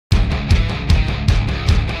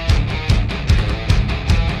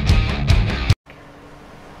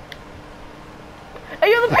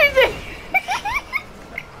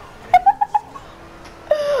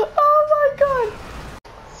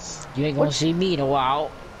ain't gonna see me in a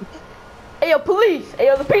while. Hey, yo, police! Hey,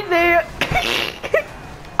 yo, the pizza here!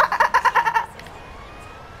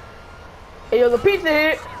 Hey, yo, the pizza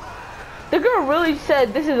here! The girl really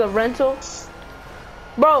said this is a rental.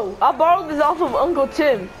 Bro, I borrowed this off of Uncle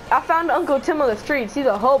Tim. I found Uncle Tim on the streets. He's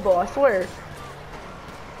a hobo, I swear.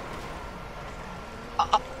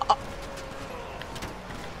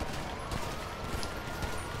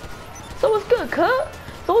 So what's good, cut?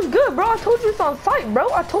 So what's good, bro? I told you it's on site,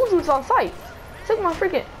 bro. I told you it's on site. Took my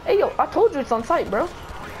freaking. Hey, yo, I told you it's on site, bro.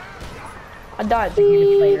 I died.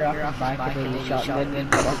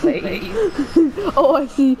 Oh, I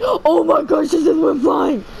see. Oh my gosh, this just went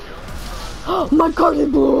flying. My car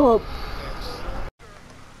just blew up.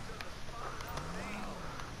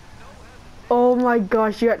 Oh my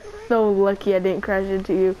gosh, you got so lucky I didn't crash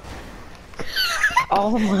into you.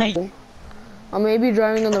 Oh my. I may be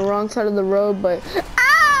driving on the wrong side of the road, but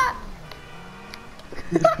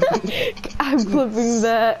I'm clipping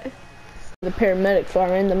that. The paramedics, so I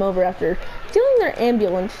ran them over after stealing their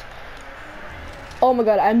ambulance. Oh my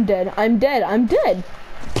god, I'm dead. I'm dead. I'm dead.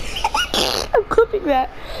 I'm clipping that.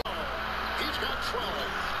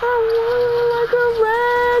 I wanna like a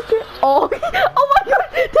wreck. Oh, oh my god,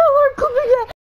 tell her I'm clipping that.